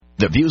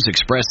The views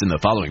expressed in the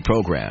following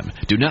program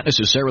do not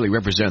necessarily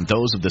represent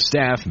those of the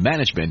staff,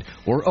 management,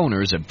 or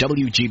owners of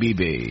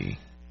WGBB.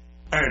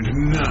 And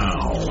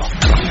now,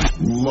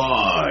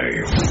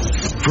 live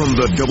from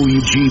the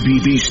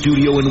WGBB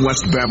studio in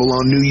West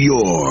Babylon, New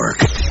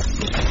York,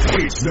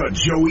 it's the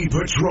Joey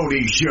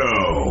Petroni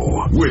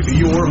Show with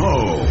your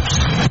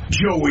host,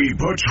 Joey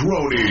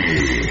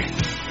Petroni.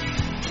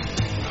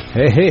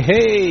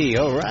 Hey,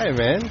 all right,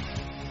 man.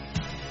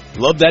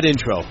 Love that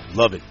intro.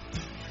 Love it.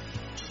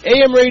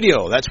 AM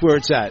radio, that's where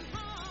it's at.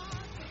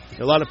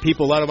 A lot of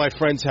people, a lot of my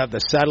friends have the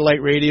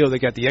satellite radio. They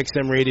got the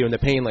XM radio, and they're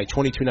paying like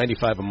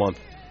 $22.95 a month.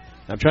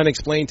 I'm trying to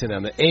explain to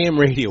them that AM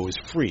radio is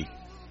free.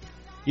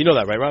 You know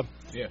that, right, Rob?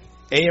 Yeah.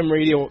 AM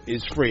radio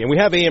is free. And we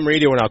have AM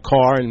radio in our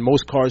car, and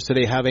most cars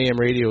today have AM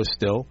radio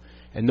still,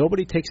 and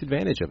nobody takes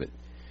advantage of it.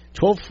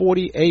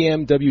 1240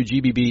 AM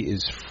WGBB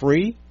is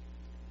free,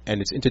 and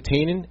it's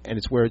entertaining, and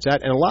it's where it's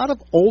at. And a lot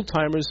of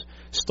old-timers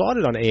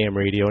started on AM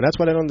radio, and that's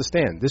what I don't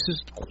understand. This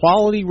is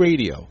quality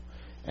radio,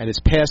 and it's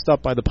passed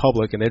up by the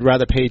public, and they'd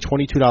rather pay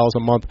 $22 a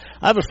month.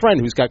 I have a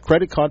friend who's got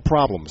credit card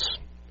problems,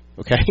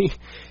 okay?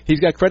 He's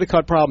got credit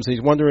card problems, and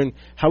he's wondering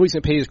how he's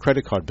going to pay his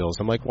credit card bills.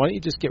 I'm like, why don't you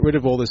just get rid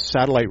of all this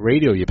satellite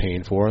radio you're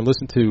paying for and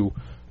listen to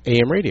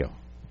AM radio?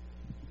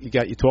 You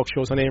got your talk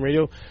shows on AM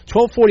radio.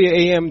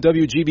 1240 AM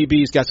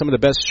WGBB's got some of the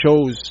best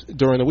shows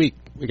during the week.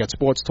 We got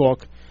sports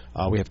talk.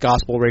 We have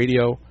gospel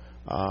radio.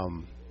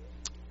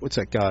 What's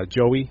that?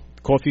 Joey?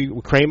 Coffee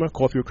with Kramer.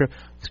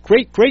 It's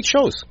great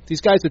shows.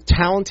 These guys are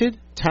talented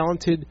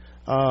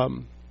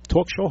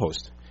talk show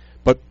hosts.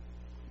 But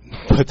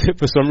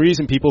for some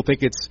reason, people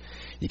think it's,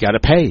 you got to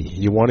pay.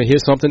 You want to hear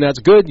something that's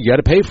good, you got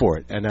to pay for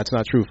it. And that's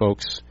not true,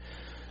 folks.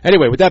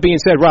 Anyway, with that being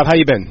said, Rob, how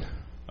you been?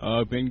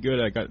 Been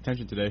good. I got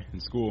detention today in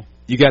school.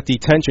 You got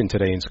detention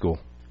today in school.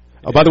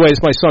 Yeah. Oh, by the way,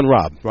 it's my son,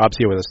 Rob. Rob's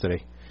here with us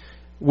today.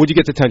 What'd you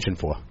get detention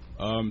for?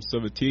 So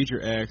the teacher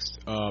asked,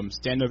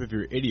 stand up if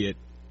you're an idiot.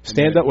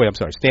 Stand up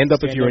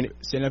if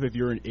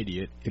you're an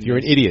idiot. If you're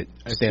an idiot.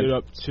 I stood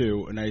up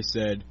too, and I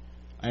said,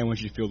 I didn't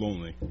want you to feel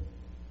lonely.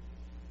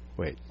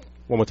 Wait,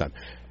 one more time.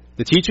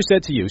 The teacher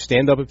said to you,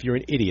 stand up if you're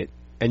an idiot,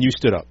 and you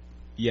stood up.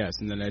 Yes,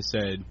 and then I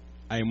said,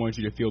 I didn't want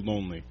you to feel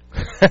lonely.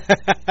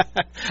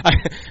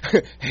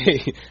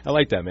 Hey, I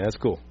like that, man. That's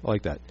cool. I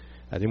like that.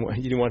 You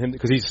didn't want him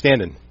because he's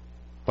standing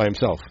by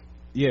himself.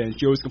 Yeah, and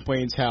she always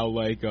complains how,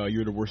 like,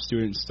 you're the worst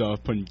student and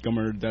stuff, putting gum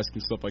on her desk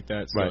and stuff like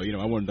that. So, right.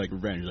 I wanted, like,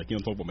 revenge. Like, you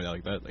don't talk about me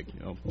like that. Like,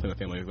 play my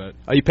family like that.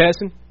 Are you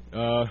passing?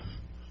 I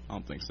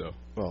don't think so.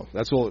 Well,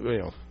 that's all,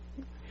 Well,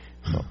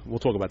 we'll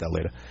talk about that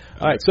later.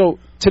 All right, so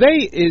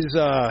today is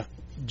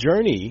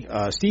Journey,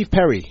 Steve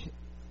Perry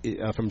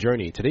from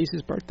Journey. Today's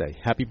his birthday.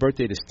 Happy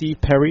birthday to Steve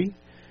Perry.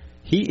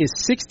 He is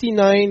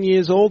 69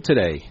 years old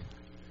today,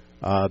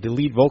 the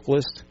lead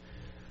vocalist.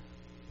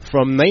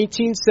 From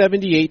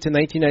 1978 to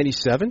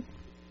 1997,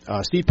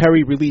 Steve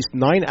Perry released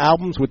 9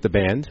 albums with the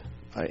band,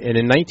 and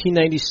in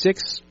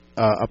 1996,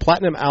 a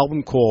platinum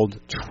album called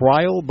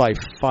Trial by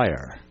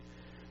Fire.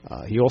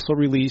 He also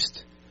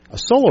released a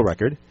solo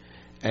record,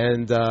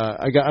 and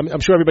I'm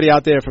sure everybody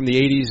out there from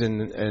the 80s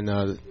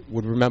and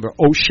would remember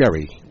Oh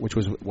Sherry, which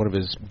was one of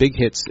his big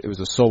hits. It was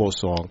a solo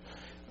song.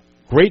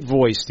 Great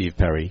voice, Steve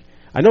Perry.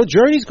 I know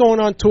Journey's going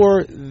on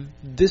tour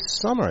this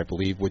summer, I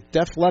believe, with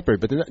Def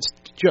Leppard, but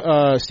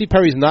Steve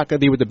Perry's not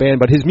going to be with the band,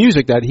 but his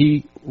music that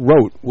he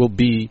wrote will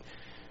be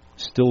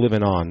still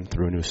living on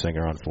through a new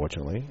singer,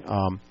 unfortunately.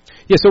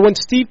 So when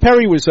Steve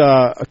Perry was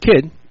a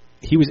kid,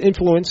 he was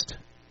influenced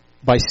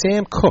by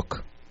Sam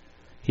Cooke.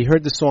 He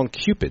heard the song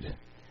Cupid,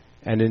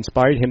 and it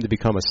inspired him to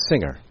become a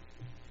singer.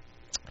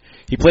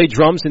 He played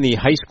drums in the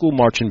high school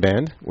marching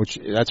band, which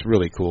that's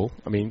really cool.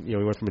 I mean, he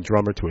went from a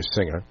drummer to a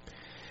singer.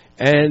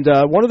 And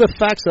one of the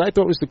facts that I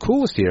thought was the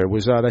coolest here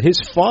was that his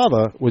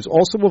father was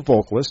also a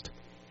vocalist,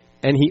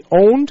 and he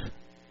owned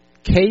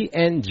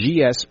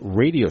KNGS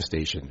radio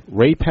station.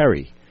 Ray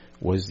Perry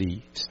was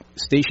the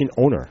station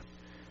owner.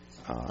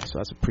 So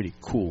that's a pretty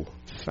cool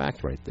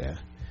fact right there.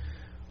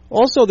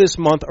 Also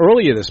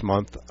earlier this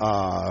month,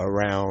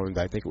 around,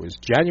 I think it was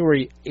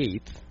January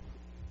 8th,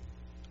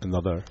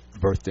 another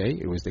birthday.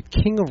 It was the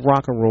King of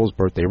Rock and Roll's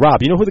birthday.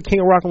 Rob, you know who the King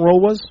of Rock and Roll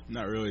was?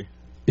 Not really.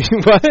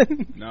 What?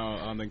 No,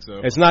 I don't think so.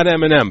 It's not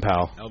Eminem,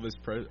 pal. Elvis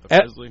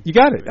Presley? You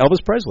got it.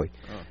 Elvis Presley.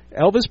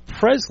 Oh. Elvis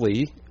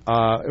Presley,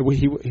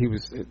 he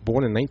was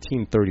born in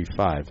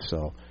 1935,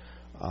 so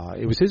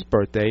it was his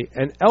birthday.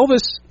 And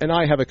Elvis and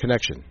I have a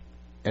connection.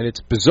 And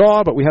it's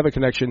bizarre, but we have a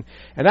connection.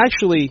 And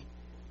actually,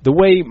 the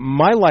way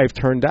my life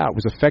turned out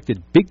was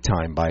affected big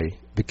time by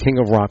the King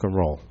of Rock and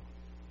Roll.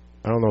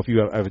 I don't know if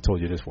you ever told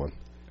you this one.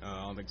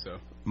 I don't think so.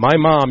 My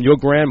mom, your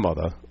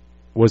grandmother,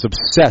 was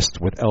obsessed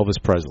with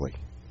Elvis Presley.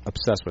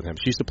 Obsessed with him.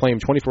 She used to play him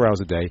 24 hours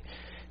a day.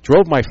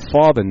 Drove my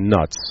father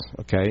nuts,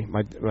 okay?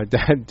 My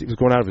dad was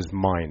going out of his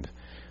mind.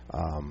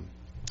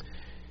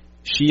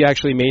 She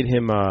actually made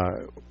him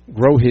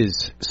grow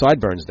his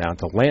sideburns down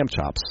to lamb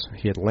chops.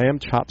 He had lamb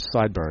chop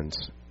sideburns,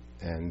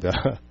 and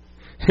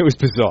it was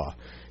bizarre.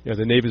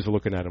 The neighbors were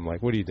looking at him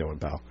like, what are you doing,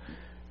 pal?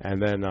 And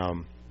then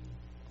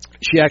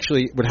she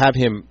actually would have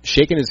him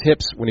shaking his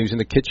hips when he was in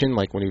the kitchen,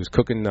 like when he was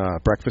cooking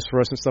breakfast for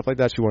us and stuff like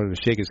that. She wanted him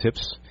to shake his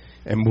hips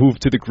and move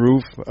to the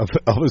groove of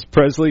Elvis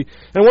Presley.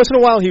 And once in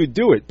a while he would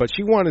do it, but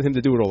she wanted him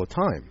to do it all the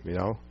time, you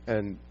know.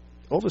 And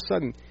all of a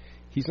sudden,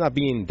 he's not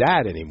being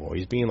dad anymore.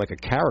 He's being like a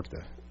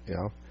character, you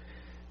know.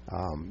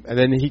 And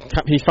then he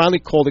finally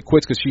called it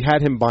quits because she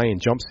had him buying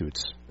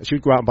jumpsuits. She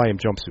would go out and buy him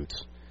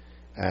jumpsuits.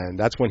 And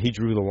that's when he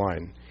drew the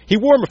line. He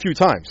wore them a few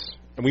times,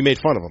 and we made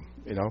fun of him,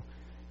 you know.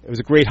 It was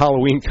a great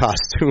Halloween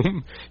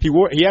costume. He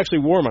actually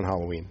wore them on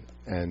Halloween.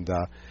 And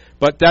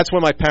but that's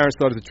when my parents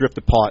started to drift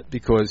apart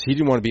because he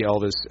didn't want to be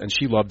Elvis, and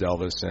she loved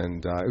Elvis.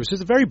 And it was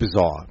just very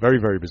bizarre, very,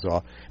 very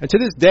bizarre. And to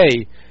this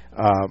day,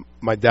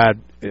 my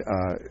dad,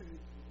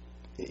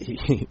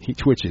 he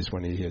twitches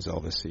when he hears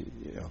Elvis,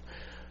 you know.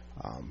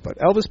 But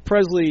Elvis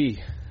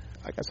Presley,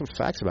 I got some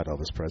facts about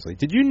Elvis Presley.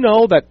 Did you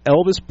know that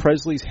Elvis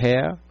Presley's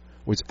hair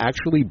was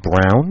actually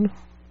brown?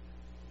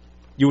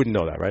 You wouldn't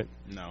know that, right?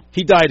 No.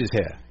 He dyed his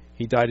hair.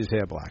 He dyed his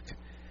hair black.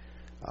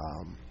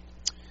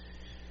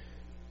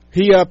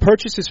 He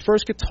purchased his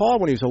first guitar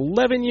when he was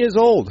 11 years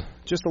old.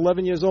 Just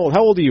 11 years old.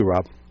 How old are you,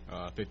 Rob?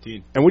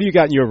 15. And what do you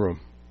got in your room?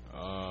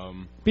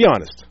 Be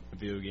honest. A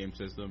video game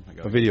system.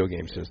 A video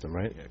game system,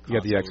 right? Yeah, you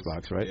got the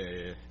Xbox, right?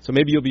 Yeah. So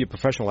maybe you'll be a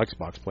professional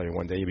Xbox player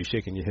one day. You'll be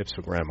shaking your hips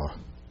for grandma.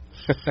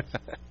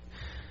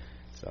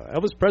 So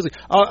Elvis Presley.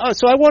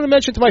 So I want to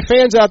mention to my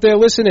fans out there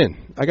listening.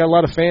 I got a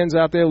lot of fans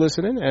out there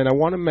listening, and I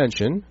want to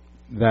mention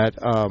that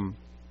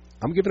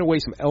I'm giving away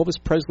some Elvis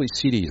Presley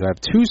CDs. I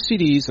have 2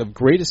 CDs of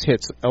greatest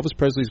hits, Elvis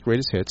Presley's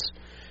greatest hits.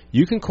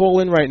 You can call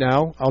in right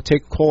now. I'll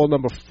take call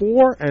number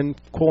 4 and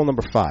call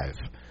number 5.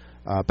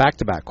 Back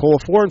to back. Call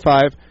 4 and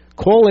 5.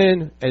 Call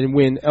in and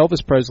win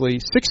Elvis Presley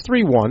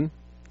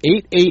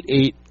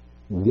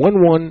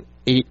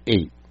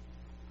 631-888-1188.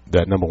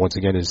 That number once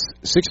again is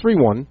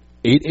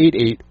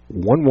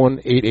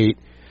 631-888-1188.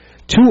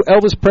 2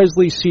 Elvis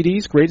Presley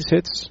CDs, greatest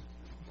hits,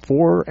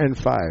 4 and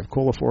 5.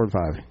 Caller 4 and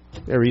 5.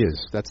 There he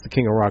is. That's the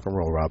king of rock and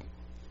roll, Rob.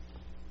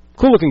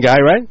 Cool looking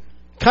guy, right?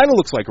 Kind of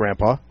looks like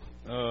Grandpa.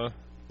 A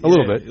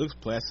little bit. It looks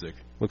plastic.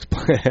 Looks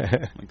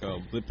like a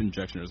lip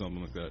injection or something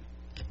like that.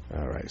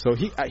 All right. So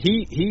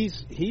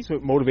he's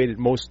what motivated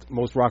most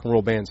rock and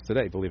roll bands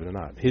today, believe it or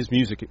not. His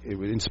music it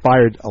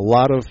inspired a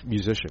lot of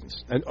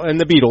musicians and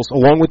the Beatles,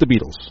 along with the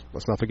Beatles.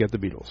 Let's not forget the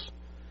Beatles.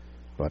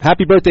 But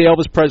happy birthday,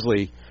 Elvis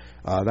Presley.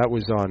 That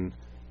was on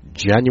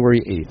January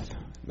 8th,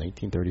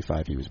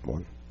 1935 he was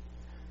born.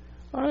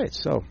 All right,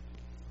 so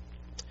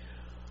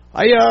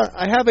I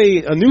have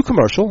a new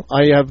commercial.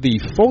 I have the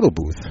photo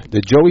booth,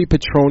 the Joey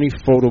Petroni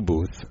photo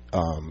booth.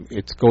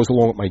 It goes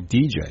along with my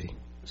DJ.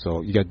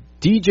 So you got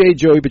DJ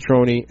Joey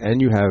Petroni,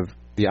 and you have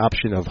the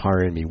option of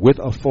hiring me with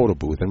a photo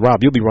booth. And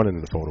Rob, you'll be running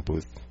the photo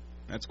booth.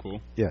 That's cool.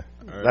 Yeah,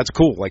 right. That's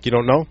cool. Like you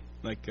don't know?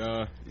 Like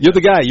you're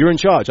the guy. You're in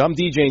charge. I'm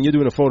DJing. You're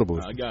doing a photo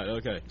booth. I got it.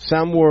 Okay.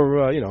 Sound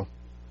more,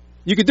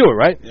 you could do it,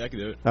 right? Yeah, I can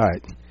do it. All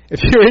right. If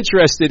you're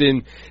interested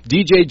in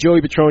DJ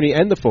Joey Petroni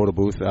and the photo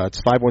booth,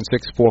 it's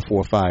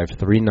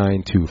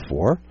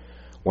 516-445-3924.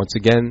 Once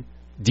again,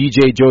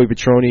 DJ Joey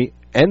Petroni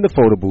and the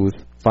photo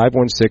booth,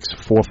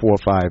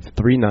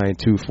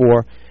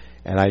 516-445-3924.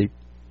 And I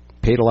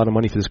paid a lot of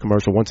money for this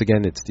commercial. Once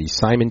again, it's the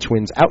Simon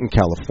Twins out in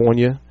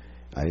California.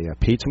 I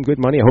paid some good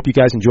money. I hope you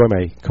guys enjoy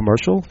my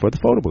commercial for the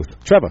photo booth.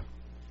 Trevor.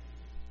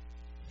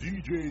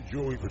 DJ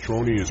Joey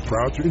Petroni is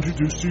proud to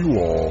introduce to you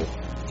all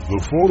the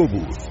photo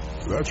booth.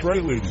 That's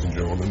right, ladies and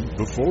gentlemen,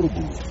 the photo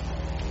booth.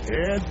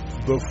 Add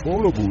the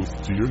photo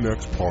booth to your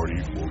next party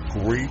for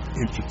great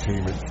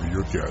entertainment for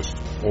your guests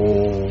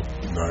all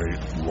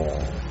night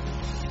long.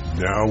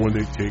 Now when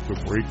they take a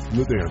break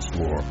from the dance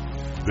floor,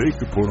 they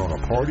could put on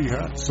a party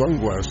hat,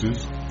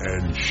 sunglasses,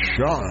 and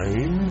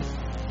shine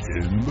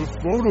in the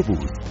photo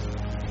booth.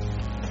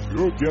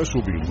 Your guests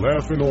will be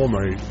laughing all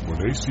night when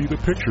they see the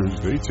pictures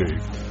they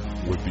take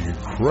with the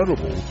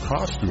incredible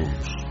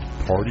costumes,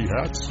 party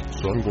hats,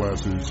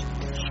 sunglasses,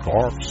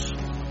 scarves.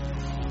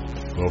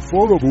 The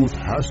photo booth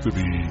has to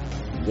be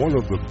one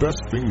of the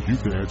best things you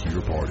can add to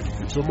your party.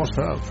 It's a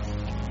must-have.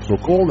 So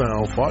call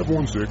now,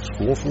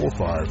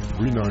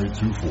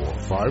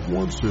 516-445-3924,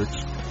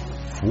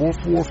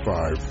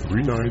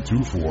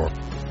 516-445-3924,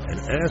 and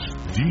ask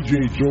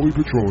DJ Joey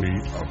Petroni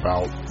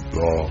about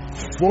the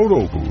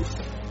photo booth.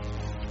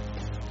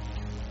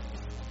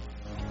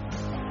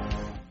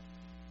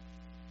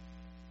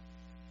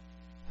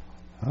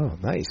 Oh,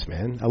 nice,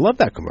 man. I love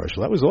that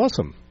commercial. That was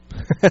awesome.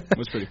 It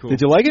was pretty cool.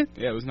 Did you like it?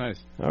 Yeah, it was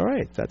nice. All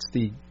right. That's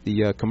the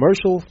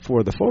commercial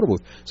for the photo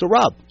booth. So,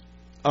 Rob,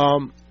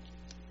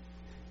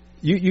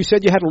 you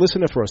said you had a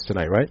listener for us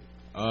tonight, right?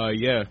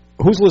 Yeah.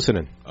 Who's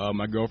listening?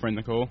 My girlfriend,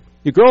 Nicole.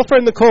 Your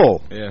girlfriend,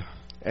 Nicole? Yeah.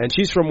 And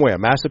she's from where?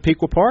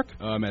 Massapequa Park?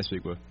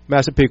 Massapequa.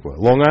 Massapequa.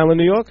 Long Island,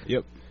 New York?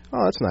 Yep.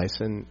 Oh, that's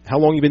nice. And how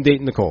long you been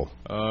dating Nicole?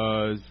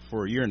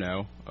 For a year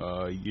now.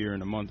 A year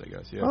and a month, I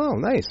guess, yeah. Oh,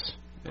 nice.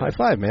 Yeah. High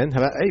five, man.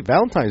 Hey,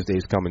 Valentine's Day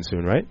is coming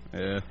soon, right?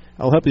 Yeah.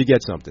 I'll help you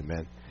get something,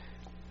 man.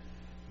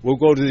 We'll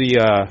go to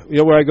the, you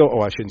know where I go? Oh,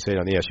 I shouldn't say it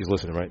on the air. She's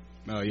listening, right?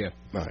 Oh, yeah.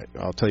 All right.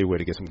 I'll tell you where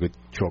to get some good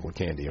chocolate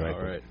candy, all right?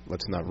 All right.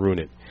 Let's not ruin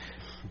it.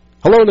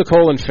 Hello,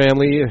 Nicole and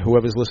family,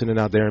 whoever's listening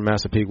out there in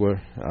Massapequa.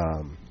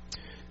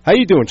 How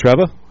you doing,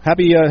 Trevor?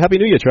 Happy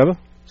New Year, Trevor.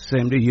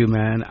 Same to you,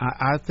 man.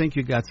 I think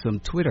you got some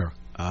Twitter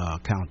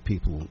account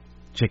people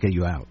checking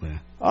you out, man.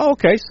 Oh,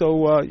 okay.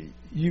 So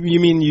you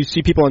mean you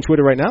see people on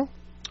Twitter right now?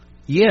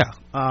 Yeah.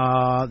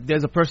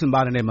 There's a person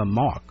by the name of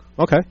Mark.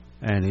 Okay.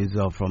 And he's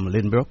from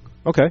Lynbrook.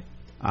 Okay.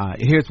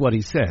 Here's what he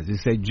says. He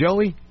said,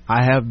 Joey,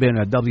 I have been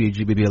a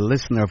WGBB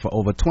listener for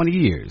over 20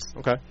 years.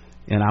 Okay.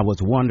 And I was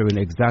wondering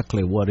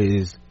exactly what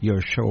is your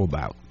show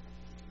about.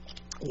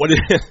 What is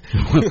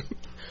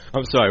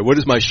I'm sorry, what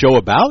is my show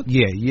about?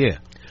 Yeah.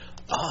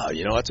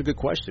 That's a good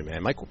question,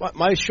 man.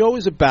 My show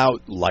is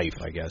about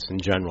life, I guess, in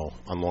general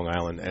on Long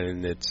Island,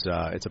 and it's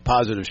a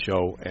positive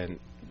show. And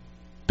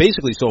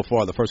basically, so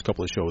far, the first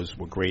couple of shows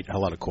were great. A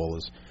lot of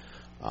callers.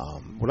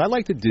 What I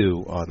like to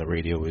do on the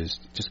radio is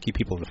just keep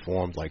people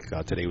informed. Like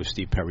today was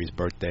Steve Perry's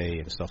birthday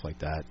and stuff like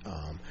that.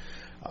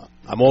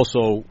 I'm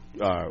also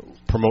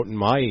promoting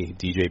my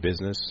DJ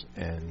business,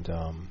 and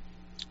I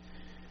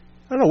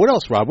don't know what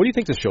else, Rob. What do you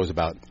think this show's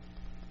about?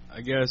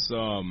 I guess.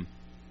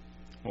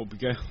 Well, we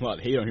get a lot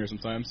of hate on here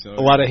sometimes. So.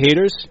 A lot of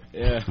haters?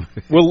 Yeah.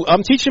 Well,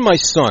 I'm teaching my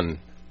son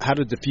how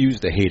to diffuse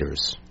the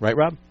haters. Right,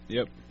 Rob?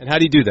 Yep. And how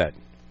do you do that?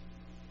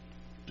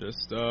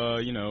 Just,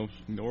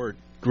 ignore it.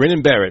 Grin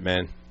and bear it,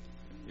 man.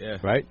 Yeah.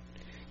 Right?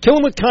 Kill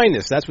them with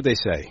kindness. That's what they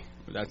say.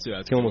 That's it.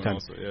 That's Kill them with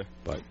kindness. kindness.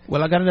 Yeah.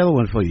 Well, I got another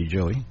one for you,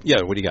 Joey.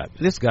 Yeah, what do you got?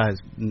 This guy's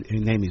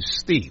his name is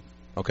Steve.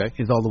 Okay.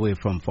 He's all the way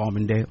from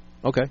Farmingdale.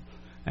 Okay.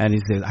 And he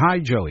says, hi,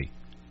 Joey.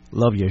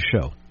 Love your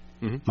show.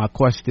 Mm-hmm. My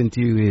question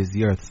to you is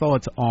your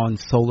thoughts on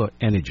solar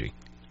energy.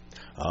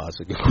 That's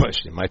a good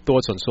question. My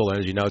thoughts on solar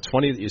energy. Now, it's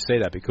funny that you say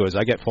that because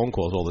I get phone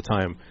calls all the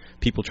time,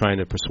 people trying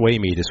to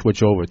persuade me to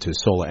switch over to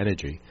solar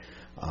energy.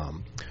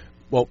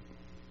 Well,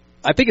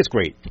 I think it's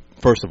great,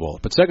 first of all.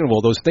 But second of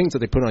all, those things that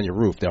they put on your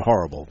roof, they're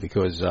horrible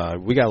because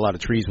we got a lot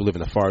of trees. We live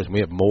in the forest, and we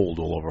have mold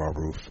all over our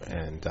roof.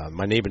 And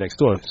my neighbor next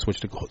door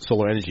switched to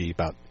solar energy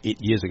about 8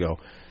 years ago,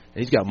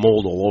 and he's got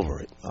mold all over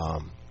it.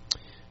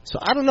 So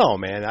I don't know,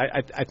 man.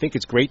 I think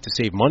it's great to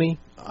save money.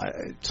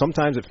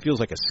 Sometimes it feels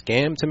like a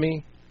scam to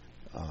me.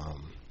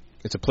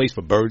 It's a place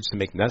for birds to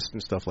make nests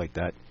and stuff like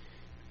that.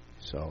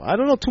 So I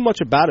don't know too much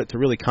about it to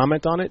really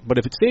comment on it. But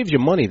if it saves you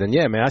money, then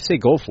yeah, man, I say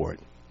go for it.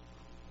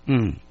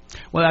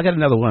 Well, I got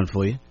another one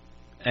for you.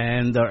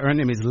 And her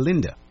name is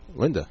Linda.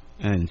 Linda.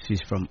 And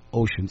she's from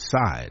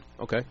Oceanside.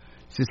 Okay.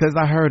 She says,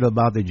 I heard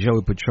about the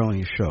Joey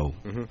Petroni show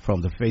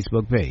from the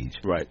Facebook page.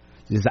 Right.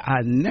 She says,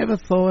 I never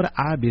thought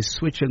I'd be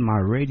switching my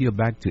radio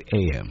back to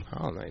AM.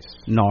 Oh, nice.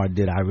 Nor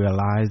did I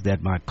realize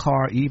that my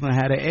car even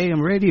had an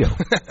AM radio.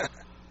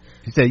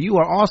 She said, you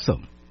are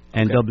awesome.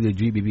 And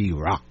WGBB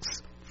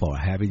rocks for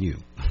having you.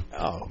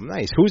 Oh,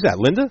 nice. Who's that,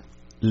 Linda?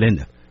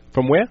 Linda.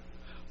 From where?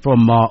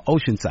 From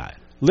Oceanside.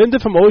 Linda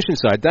from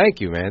Oceanside. Thank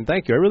you, man.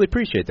 Thank you. I really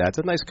appreciate that. It's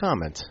a nice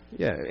comment.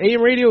 Yeah.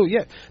 AM radio,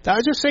 yeah. I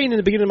was just saying in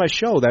the beginning of my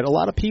show that a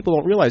lot of people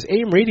don't realize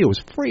AM radio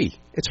is free.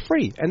 It's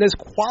free. And there's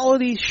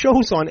quality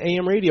shows on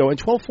AM radio. And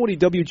 1240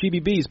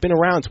 WGBB has been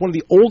around. It's one of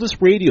the oldest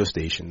radio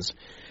stations.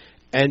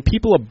 And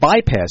people are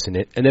bypassing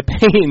it. And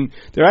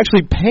they're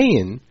actually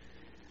paying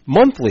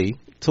monthly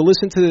to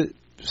listen to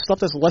stuff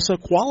that's lesser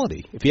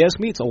quality. If you ask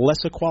me, it's a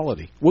lesser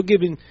quality. We're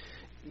giving,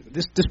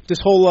 this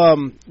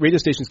whole radio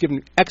station is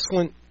giving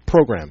excellent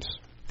programs.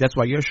 That's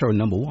why you're show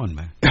number one,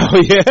 man. Oh,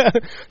 yeah?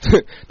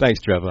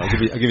 Thanks, Trevor. I'll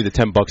give you the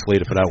 $10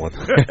 later for that one.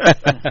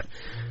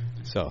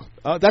 So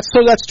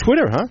that's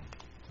Twitter, huh?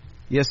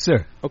 Yes,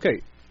 sir.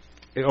 Okay.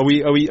 Are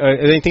we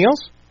anything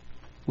else?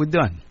 We're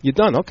done. You're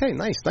done. Okay,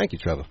 nice. Thank you,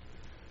 Trevor.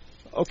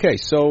 Okay,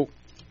 so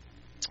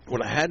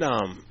what I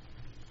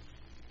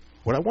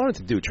wanted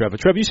to do, Trevor,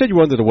 you said you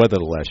were under the weather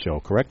the last show,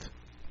 correct?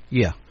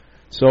 Yeah.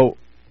 So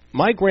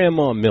my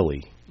grandma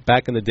Millie,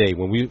 back in the day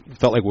when we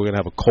felt like we were going to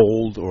have a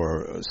cold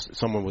or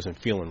someone wasn't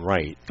feeling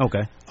right.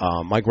 Okay.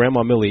 My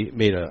grandma Millie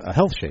made a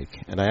health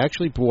shake, and I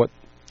actually brought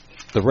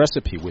the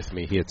recipe with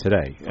me here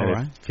today. And all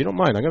right. If you don't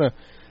mind, I'm gonna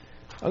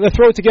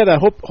throw it together.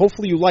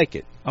 Hopefully you like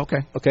it. Okay.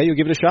 Okay, you'll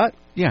give it a shot?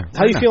 Yeah.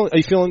 How you feeling? Are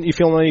you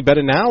feeling any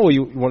better now, or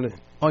you want to?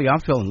 Oh, yeah,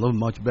 I'm feeling a little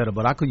much better,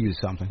 but I could use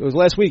something. It was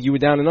last week. You were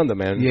down and under,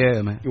 man.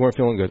 Yeah, man. You weren't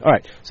feeling good. All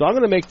right. So I'm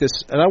going to make this,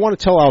 and I want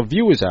to tell our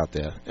viewers out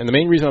there, and the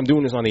main reason I'm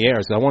doing this on the air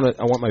is I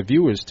want my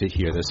viewers to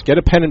hear this. Get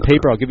a pen and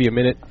paper. I'll give you a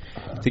minute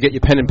to get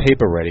your pen and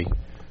paper ready.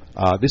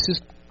 This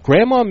is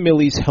Grandma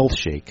Millie's Health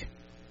Shake.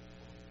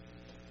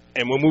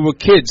 And when we were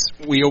kids,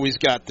 we always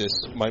got this.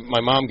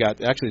 My mom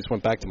actually this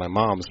went back to my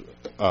mom's.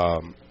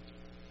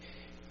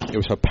 It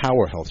was her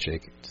Power Health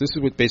Shake. So this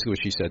is basically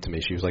what she said to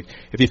me. She was like,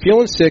 if you're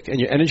feeling sick and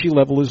your energy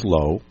level is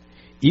low,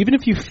 even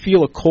if you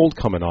feel a cold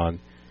coming on,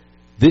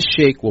 this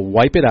shake will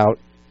wipe it out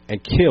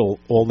and kill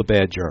all the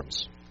bad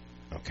germs.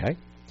 Okay?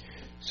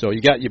 So you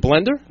got your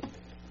blender.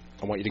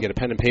 I want you to get a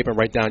pen and paper and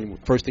write down.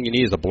 First thing you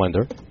need is a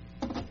blender.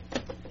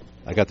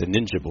 I got the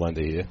Ninja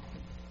blender here.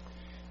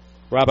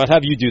 Rob, I'd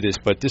have you do this,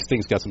 but this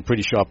thing's got some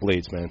pretty sharp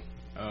blades, man.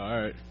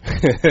 All right.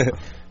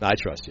 No, I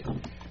trust you.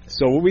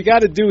 So what we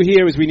got to do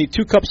here is we need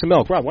 2 cups of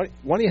milk. Rob, why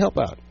don't you help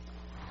out?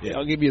 Yeah,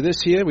 I'll give you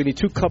this here. We need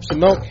 2 cups of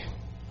milk.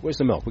 Where's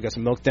the milk? We got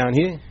some milk down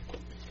here.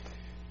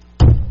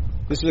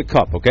 This is a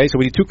cup, okay? So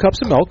we need 2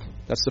 cups of milk.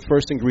 That's the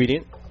first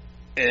ingredient.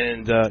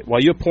 And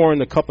while you're pouring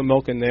the cup of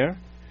milk in there,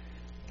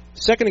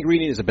 second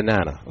ingredient is a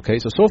banana, okay?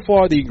 So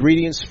far the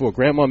ingredients for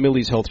Grandma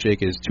Millie's health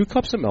shake is 2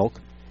 cups of milk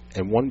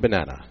and 1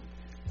 banana.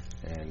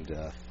 And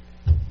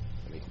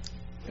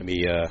let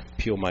me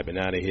peel my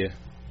banana here.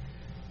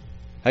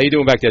 How you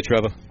doing back there,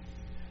 Trevor?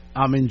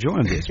 I'm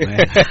enjoying this,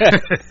 man.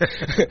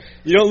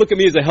 You don't look at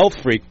me as a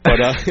health freak, but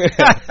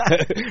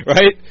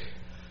right?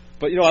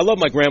 But, I love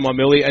my Grandma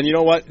Millie, and you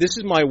know what? This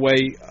is my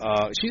way.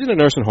 She's in a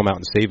nursing home out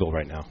in Sayville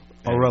right now.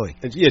 Oh, really?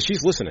 Yeah,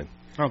 she's listening.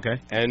 Okay.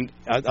 And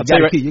I'll tell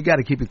you, you got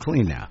to keep it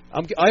clean now.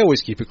 I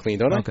always keep it clean,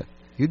 don't I? Okay.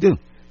 You do.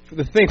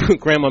 The thing with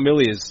Grandma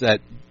Millie is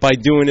that by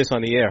doing this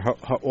on the air,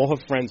 all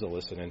her friends are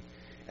listening,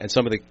 and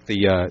some of the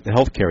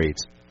healthcare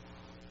aides.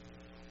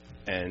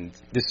 And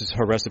this is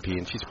her recipe,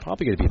 and she's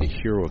probably going to be the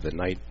hero of the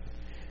night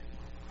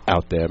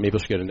out there. Maybe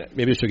she'll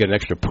get an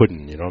extra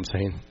pudding. You know what I'm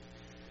saying?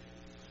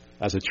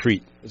 As a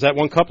treat. Is that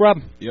 1 cup,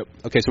 Rob? Yep.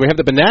 Okay, so we have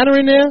the banana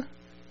in there.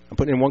 I'm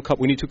putting in 1 cup.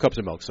 We need 2 cups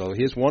of milk. So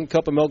here's 1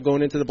 cup of milk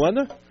going into the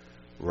blender.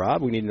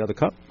 Rob, we need another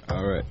cup.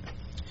 All right.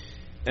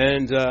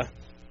 And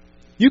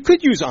you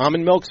could use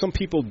almond milk. Some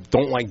people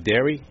don't like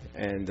dairy,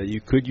 and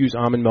you could use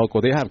almond milk,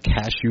 or they have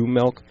cashew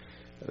milk.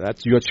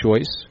 That's your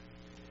choice.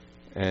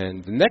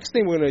 And the next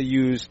thing we're going to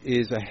use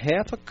is a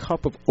half a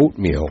cup of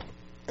oatmeal.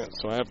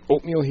 So I have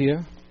oatmeal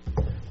here.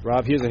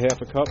 Rob, here's a half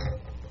a cup.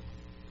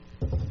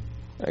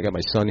 I got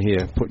my son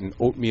here putting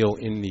oatmeal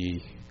in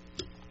the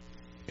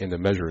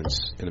measuring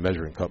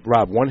cup.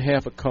 Rob,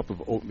 1/2 a cup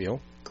of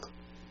oatmeal.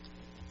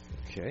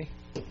 Okay.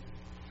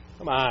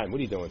 Come on, what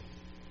are you doing?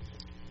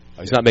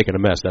 Oh, he's not making a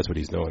mess. That's what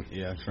he's doing.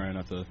 Yeah, I'm trying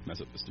not to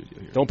mess up the studio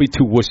here. Don't be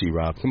too wussy,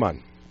 Rob. Come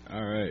on.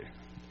 All right.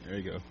 There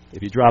you go.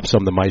 If you drop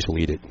some, the mice will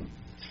eat it.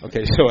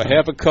 Okay, so a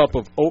half a cup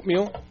of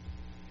oatmeal.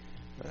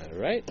 All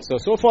right.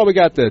 So far we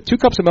got the 2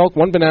 cups of milk,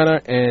 1 banana,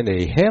 and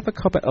a half a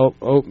cup of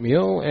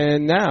oatmeal.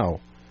 And now,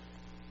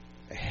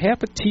 a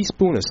half a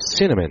teaspoon of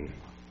cinnamon.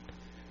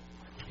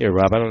 Here,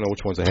 Rob, I don't know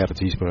which one's a half a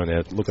teaspoon on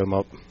there. Look them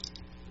up.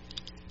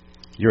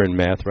 You're in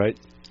math, right?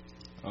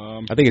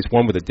 I think it's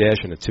 1 with a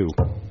dash and a 2.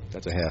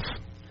 That's a half.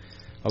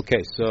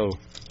 Okay, so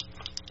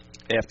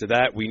after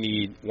that, we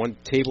need 1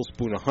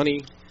 tablespoon of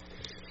honey.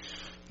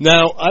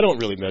 Now, I don't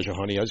really measure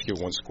honey. I just get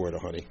 1 squirt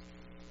of honey.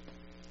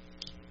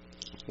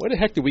 Where the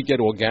heck did we get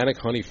organic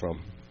honey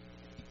from?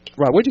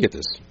 Rob, where'd you get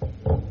this?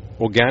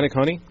 Organic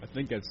honey? I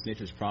think that's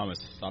Nature's Promise,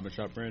 Stop and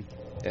Shop brand.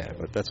 Yeah,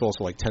 but that's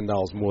also like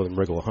 $10 more than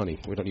regular honey.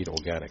 We don't need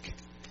organic.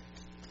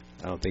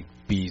 I don't think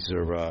bees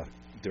are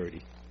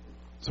dirty.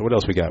 So what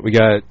else we got? We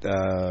got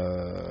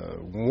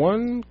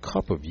 1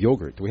 cup of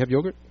yogurt. Do we have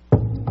yogurt?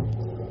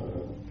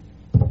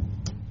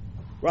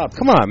 Rob,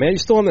 come on, man.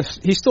 He's still on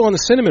the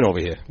cinnamon over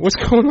here. What's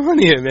going on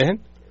here, man?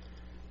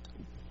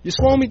 You're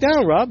slowing me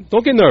down, Rob.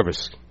 Don't get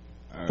nervous.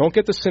 Right. Don't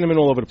get the cinnamon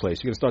all over the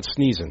place. You're gonna start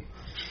sneezing.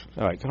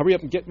 All right, hurry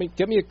up and get me a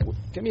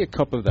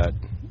cup of that.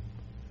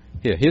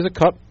 Here's a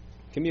cup.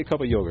 Give me a cup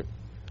of yogurt.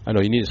 I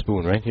know you need a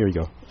spoon, right? Here you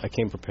go. I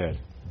came prepared.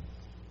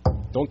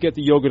 Don't get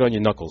the yogurt on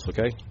your knuckles,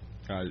 okay?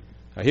 Got it.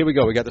 Here we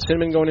go. We got the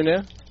cinnamon going in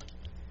there.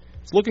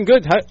 It's looking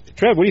good.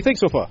 Trev, what do you think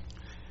so far?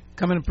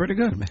 Coming in pretty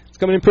good, man. It's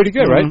coming in pretty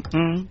good, right?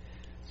 Mm-hmm.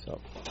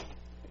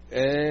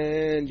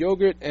 And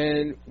yogurt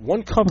and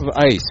 1 cup of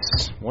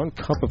ice. 1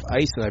 cup of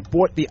ice, and I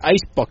brought the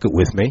ice bucket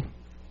with me.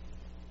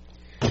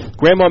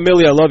 Grandma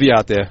Millie, I love you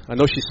out there. I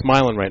know she's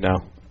smiling right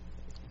now.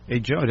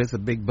 Hey, Joe, that's a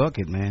big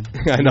bucket, man.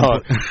 I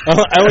know.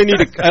 I only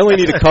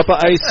need a cup of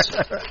ice,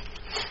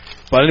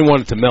 but I didn't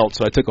want it to melt,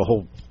 so I took a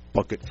whole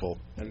bucket full.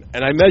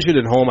 And I measured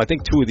at home. I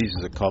think 2 of these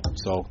is a cup.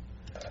 So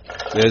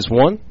there's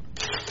 1,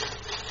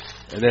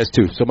 and there's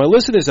 2. So my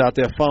listeners out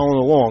there following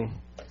along,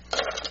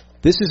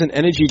 this is an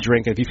energy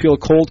drink, and if you feel a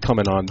cold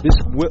coming on, this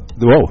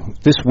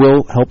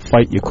will help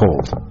fight your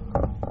cold.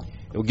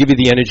 It will give you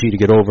the energy to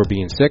get over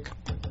being sick.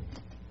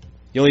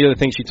 The only other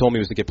thing she told me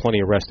was to get plenty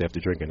of rest after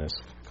drinking this.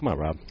 Come on,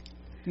 Rob.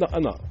 No.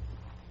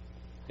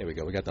 There we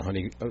go. We got the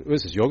honey. What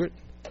is this, yogurt?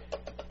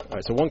 All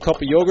right, so 1 cup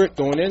of yogurt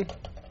going in.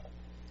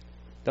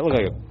 That looks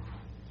like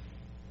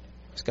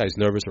this guy's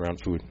nervous around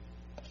food.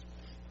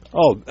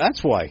 Oh,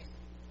 that's why.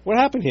 What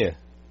happened here?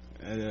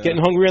 Getting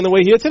hungry on the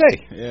way here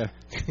today. Yeah.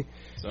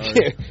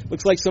 Sorry.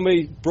 Looks like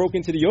somebody broke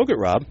into the yogurt,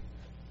 Rob.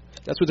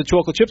 That's what the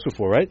chocolate chips were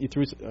for, right? You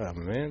threw. Oh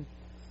man,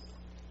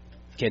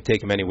 can't take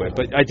them anywhere.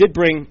 But I did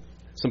bring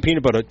some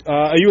peanut butter.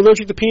 Are you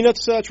allergic to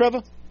peanuts,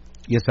 Trevor?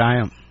 Yes, I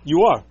am.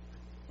 You are.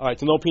 All right,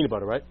 so no peanut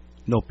butter, right?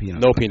 No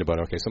peanut. No peanut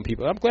butter. Okay, some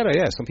people. I'm glad I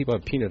asked. Some people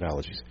have peanut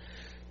allergies.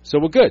 So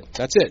we're good.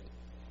 That's it.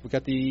 We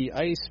got the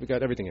ice. We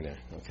got everything in there.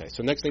 Okay.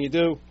 So next thing you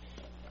do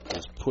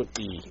is put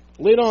the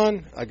lid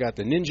on. I got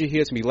the Ninja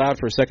here. It's gonna be loud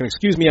for a second.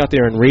 Excuse me out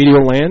there in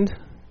Radio Land.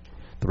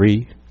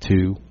 3,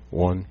 2,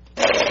 1.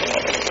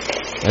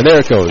 And there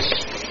it goes.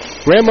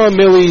 Grandma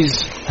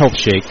Millie's health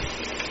shake.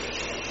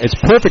 It's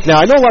perfect. Now,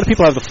 I know a lot of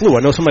people have the flu. I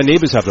know some of my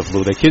neighbors have the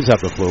flu. Their kids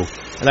have the flu.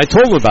 And I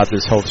told them about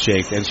this health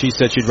shake, and she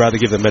said she'd rather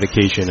give them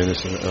medication and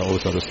all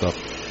this other stuff,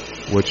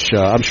 which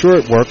I'm sure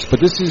it works. But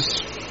this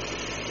is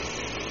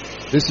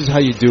how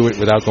you do it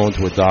without going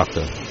to a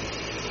doctor.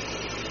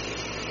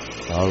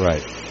 All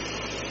right.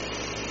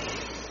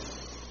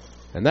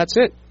 And that's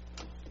it.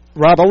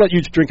 Rob, I'll let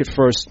you drink it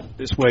first.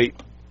 This way,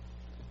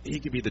 he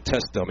could be the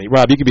test dummy.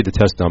 Rob, you could be the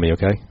test dummy,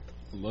 okay?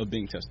 I love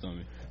being test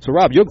dummy. So,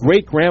 Rob, your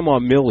great-grandma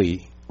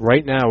Millie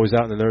right now is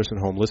out in the nursing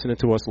home listening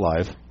to us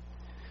live.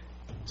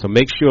 So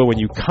make sure when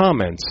you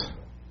comment,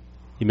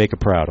 you make her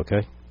proud,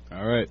 okay?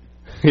 All right.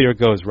 Here it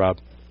goes, Rob.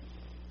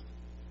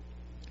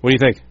 What do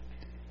you think?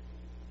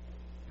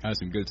 Has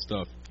some good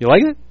stuff. You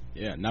like it?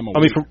 Yeah, now I'm awake. I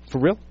mean, for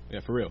real? Yeah,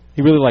 for real.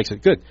 He really likes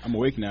it. Good. I'm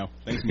awake now.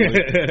 Thanks,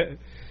 Millie.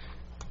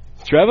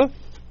 Trevor?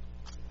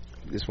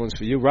 This one's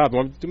for you. Rob,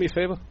 want to do me a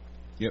favor?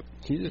 Yep.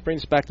 Can you just bring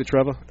this back to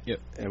Trevor? Yep.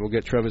 And we'll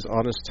get Trevor's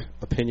honest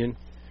opinion.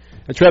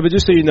 And Trevor,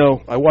 just so you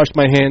know, I washed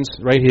my hands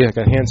right here. I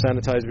got hand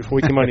sanitizer before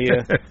we came on the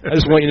air. I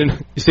just want you to know.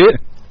 You see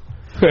it?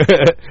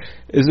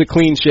 It's a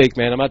clean shake,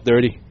 man. I'm not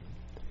dirty.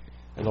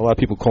 And a lot of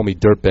people call me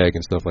dirtbag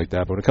and stuff like that.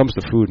 But when it comes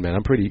to food, man,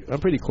 I'm pretty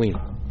clean.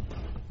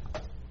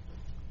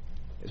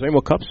 Is there any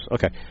more cups?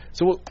 Okay.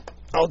 So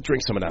I'll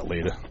drink some of that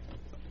later.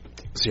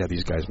 See how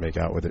these guys make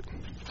out with it.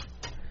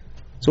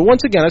 So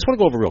once again, I just want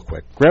to go over real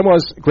quick.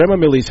 Grandma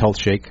Millie's Health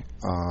Shake.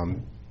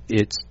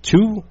 It's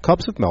 2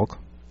 cups of milk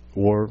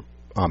or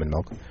almond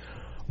milk,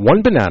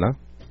 1 banana,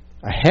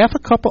 a half a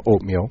cup of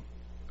oatmeal,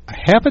 a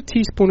half a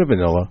teaspoon of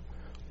vanilla,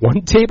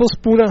 1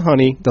 tablespoon of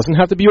honey. Doesn't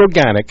have to be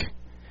organic.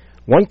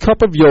 1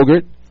 cup of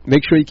yogurt.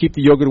 Make sure you keep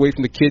the yogurt away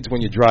from the kids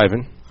when you're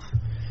driving,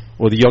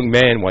 or the young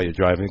man while you're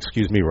driving.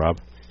 Excuse me, Rob.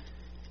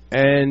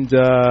 And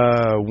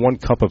 1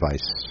 cup of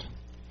ice.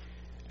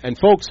 And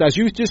folks, as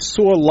you just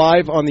saw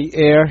live on the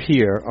air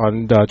here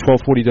on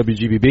 1240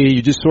 WGBB,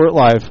 you just saw it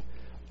live.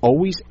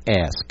 Always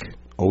ask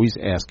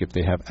if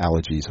they have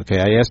allergies. Okay,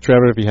 I asked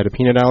Trevor if he had a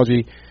peanut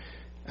allergy,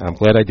 and I'm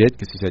glad I did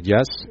because he said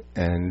yes.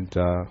 And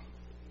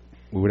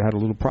we would have had a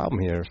little problem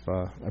here if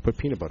I put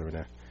peanut butter in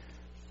there.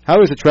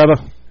 How is it, Trevor?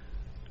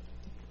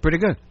 Pretty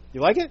good.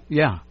 You like it?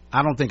 Yeah.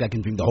 I don't think I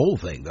can drink the whole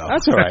thing, though.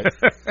 That's all right.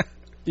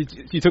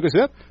 You took a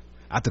sip?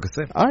 I took a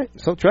sip. All right,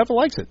 so Trevor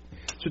likes it.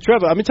 So,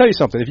 Trevor, let me tell you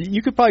something. If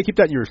you could probably keep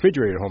that in your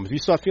refrigerator at home. If you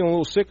start feeling a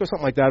little sick or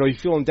something like that, or you're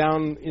feeling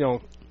down,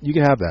 you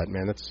can have that,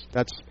 man.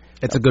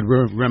 It's a good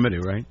remedy,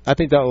 right? I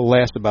think that will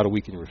last about a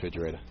week in your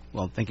refrigerator.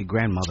 Well, thank you,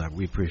 grandmother.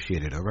 We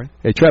appreciate it, all right?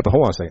 Hey, Trevor,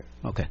 hold on a second.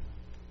 Okay.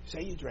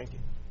 Say you drank it.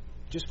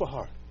 Just for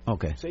her.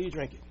 Okay. Say you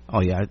drank it.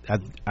 Oh, yeah,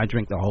 I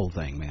drink the whole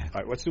thing, man.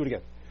 All right, let's do it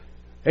again.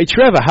 Hey,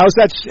 Trevor, how's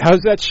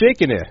that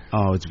shaking there?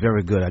 Oh, it's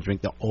very good. I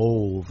drink the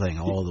whole thing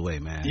all the way,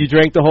 man. You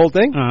drank the whole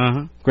thing?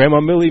 Uh-huh.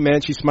 Grandma Millie, man,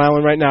 she's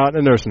smiling right now at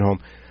the nursing home.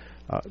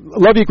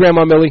 Love you,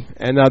 Grandma Millie,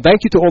 and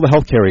thank you to all the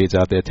healthcare aides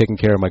out there taking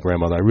care of my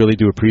grandmother. I really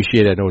do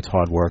appreciate it. I know it's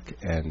hard work,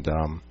 and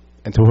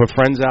to her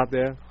friends out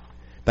there,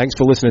 thanks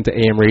for listening to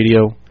AM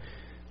radio.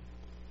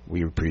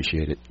 We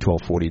appreciate it.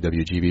 1240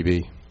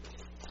 WGBB.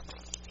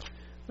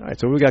 All right,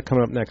 so what we got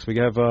coming up next? We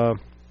have, I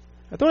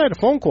thought I had a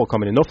phone call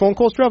coming in. No phone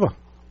calls, Trevor?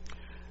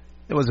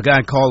 There was a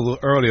guy called a little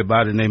earlier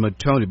by the name of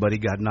Tony, but he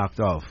got knocked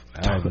off.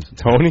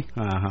 Tony?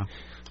 Uh-huh.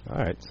 All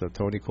right, so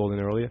Tony called in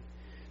earlier.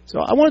 So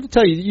I wanted to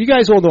tell you, you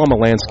guys all know I'm a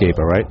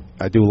landscaper, right?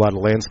 I do a lot of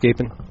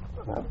landscaping.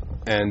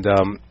 And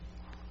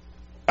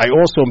I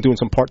also am doing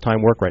some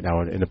part-time work right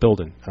now in a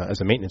building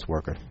as a maintenance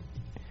worker.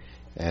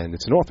 And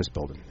it's an office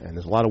building, and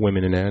there's a lot of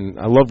women in there. And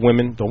I love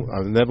women.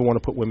 I never want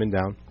to put women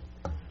down.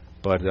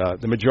 But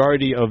the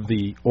majority of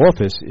the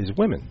office is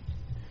women.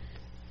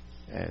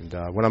 And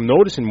what I'm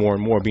noticing more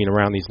and more being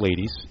around these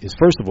ladies is,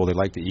 first of all, they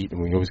like to eat,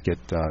 and we always get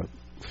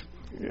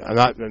I'm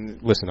not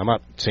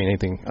saying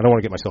anything. I don't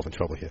want to get myself in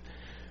trouble here.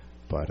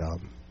 But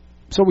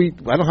so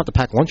I don't have to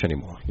pack lunch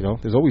anymore.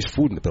 There's always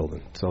food in the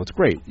building, so it's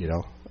great.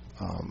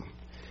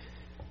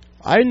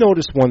 I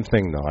noticed one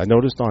thing though. I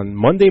noticed on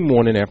Monday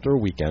morning after a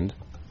weekend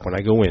when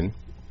I go in,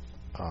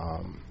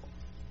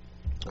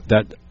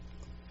 that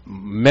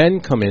men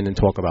come in and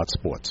talk about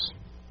sports,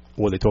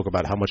 or they talk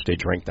about how much they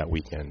drank that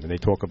weekend, and they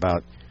talk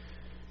about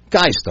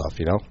guy stuff,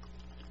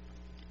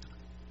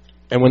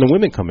 And when the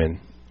women come in,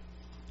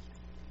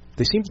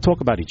 they seem to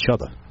talk about each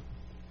other.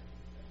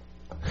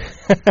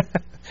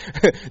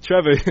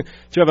 Trevor,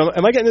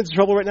 am I getting into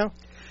trouble right now?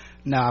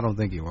 No, I don't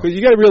think you are. Because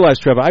you got to realize,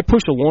 Trevor, I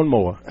push a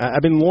lawnmower.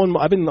 I've been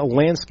a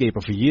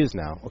landscaper for years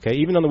now. Okay,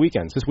 even on the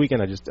weekends. This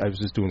weekend, I was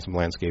just doing some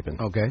landscaping.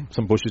 Okay.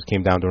 Some bushes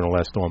came down during the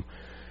last storm.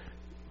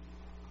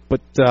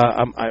 But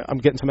I'm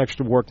getting some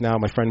extra work now.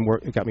 My friend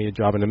got me a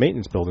job in a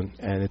maintenance building,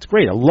 and it's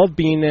great. I love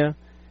being there,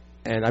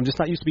 and I'm just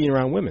not used to being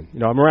around women.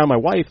 I'm around my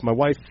wife. My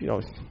wife,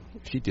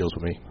 she deals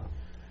with me.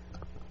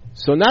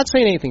 So not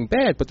saying anything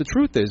bad, but the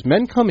truth is,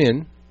 men come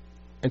in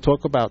and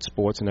talk about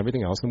sports and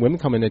everything else, and women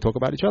come in and they talk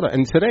about each other.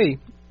 And today,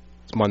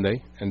 it's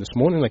Monday, and this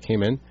morning I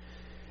came in,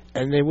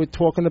 and they were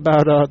talking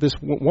about this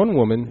one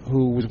woman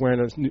who was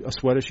wearing a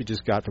sweater she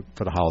just got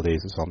for the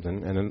holidays or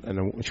something, and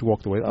then she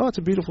walked away. Oh, it's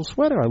a beautiful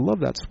sweater. I love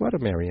that sweater,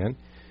 Marianne.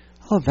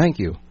 Oh, thank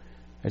you.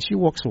 And she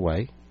walks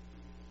away,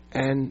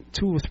 and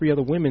 2 or 3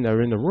 other women that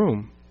are in the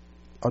room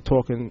are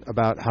talking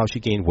about how she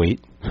gained weight,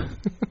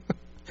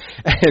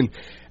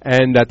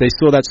 and that they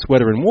saw that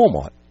sweater in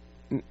Walmart.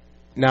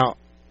 Now,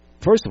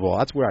 first of all,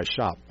 that's where I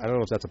shop. I don't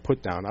know if that's a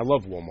put down. I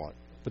love Walmart.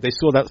 But they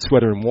saw that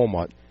sweater in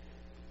Walmart.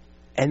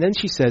 And then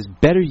she says,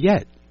 better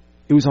yet,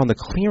 it was on the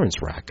clearance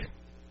rack.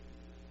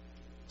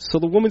 So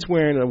the woman's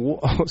wearing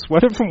a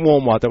sweater from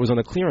Walmart that was on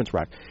the clearance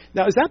rack.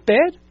 Now, is that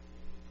bad?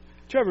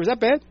 Trevor, is that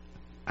bad?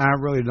 I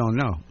really don't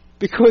know.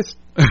 Because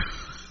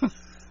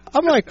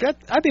I'm like, I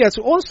think that's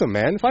awesome,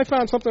 man. If I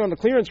found something on the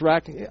clearance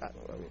rack,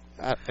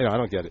 I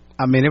don't get it.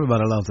 I mean,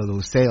 everybody loves a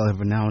little sale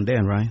every now and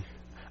then, right?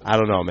 I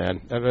don't know,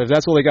 man.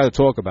 That's all they got to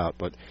talk about.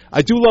 But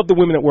I do love the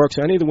women at work.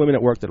 So any of the women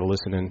at work that are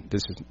listening,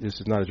 this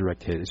is not a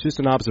direct hit. It's just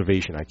an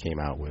observation I came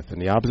out with.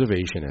 And the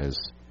observation is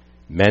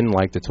men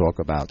like to talk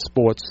about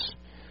sports.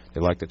 They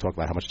like to talk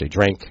about how much they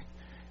drink.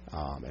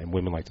 And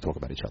women like to talk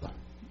about each other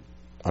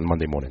on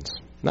Monday mornings.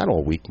 Not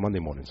all week, Monday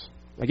mornings.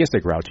 I guess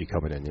they're grouchy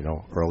coming in,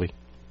 early.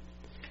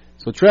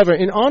 So, Trevor,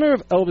 in honor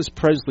of Elvis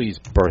Presley's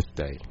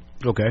birthday,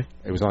 okay,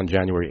 it was on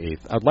January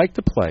 8th, I'd like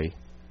to play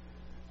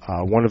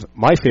one of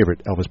my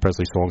favorite Elvis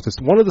Presley songs. It's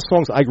one of the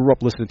songs I grew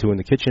up listening to in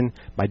the kitchen.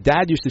 My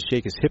dad used to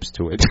shake his hips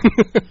to it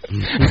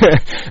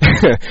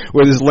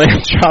with his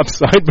lamb chop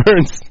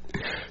sideburns.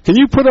 Can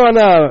you put on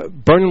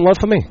Burning Love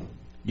for me?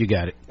 You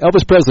got it.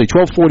 Elvis Presley,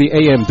 1240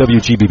 AM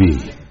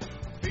WGBB.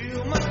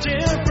 Feel my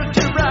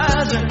temperature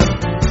rising.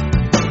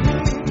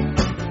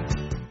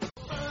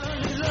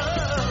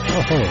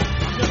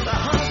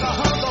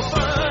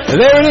 And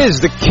there it is,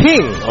 the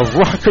king of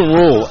rock and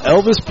roll,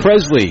 Elvis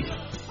Presley.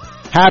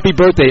 Happy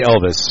birthday,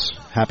 Elvis.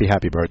 Happy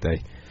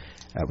birthday.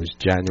 That was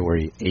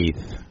January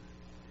 8th.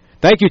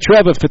 Thank you,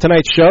 Trevor, for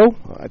tonight's show.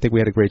 I think we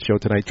had a great show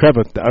tonight.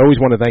 Trevor, I always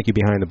want to thank you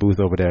behind the booth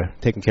over there,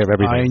 taking care of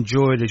everything. I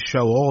enjoy the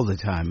show all the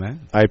time,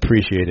 man. I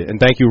appreciate it. And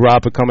thank you,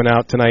 Rob, for coming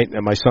out tonight.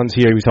 And my son's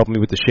here. He was helping me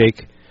with the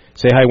shake.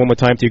 Say hi one more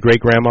time to your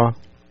great-grandma.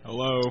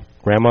 Hello.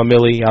 Grandma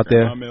Millie out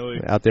Grandma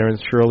Millie. out there in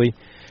Shirley.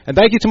 And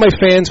thank you to my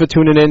fans for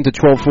tuning in to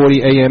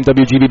 1240 AM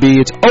WGBB.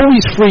 It's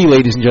always free,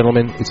 ladies and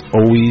gentlemen. It's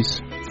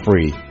always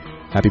free.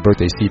 Happy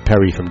birthday, Steve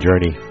Perry from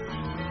Journey.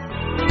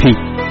 Pete.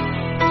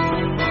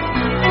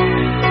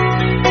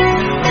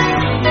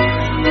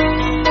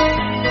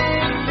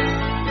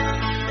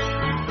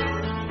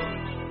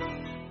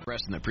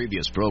 In the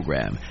previous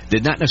program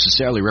did not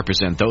necessarily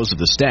represent those of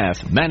the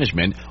staff,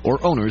 management, or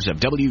owners of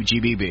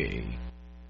WGBB.